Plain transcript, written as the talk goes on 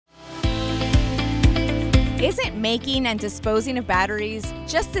Isn't making and disposing of batteries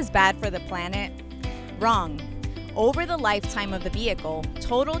just as bad for the planet? Wrong. Over the lifetime of the vehicle,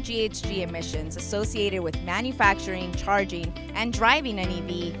 total GHG emissions associated with manufacturing, charging, and driving an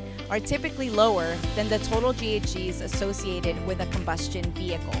EV are typically lower than the total GHGs associated with a combustion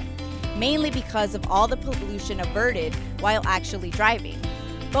vehicle, mainly because of all the pollution averted while actually driving.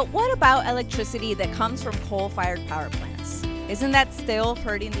 But what about electricity that comes from coal-fired power plants? Isn't that still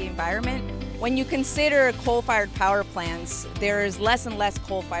hurting the environment? When you consider coal-fired power plants, there's less and less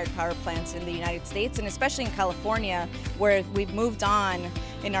coal-fired power plants in the United States, and especially in California, where we've moved on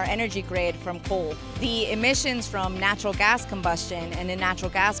in our energy grid from coal. The emissions from natural gas combustion and a natural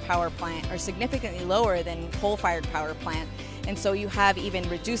gas power plant are significantly lower than coal-fired power plant, and so you have even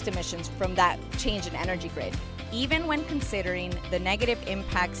reduced emissions from that change in energy grid. Even when considering the negative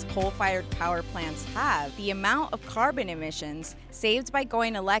impacts coal-fired power plants have, the amount of carbon emissions saved by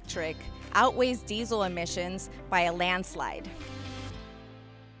going electric outweighs diesel emissions by a landslide.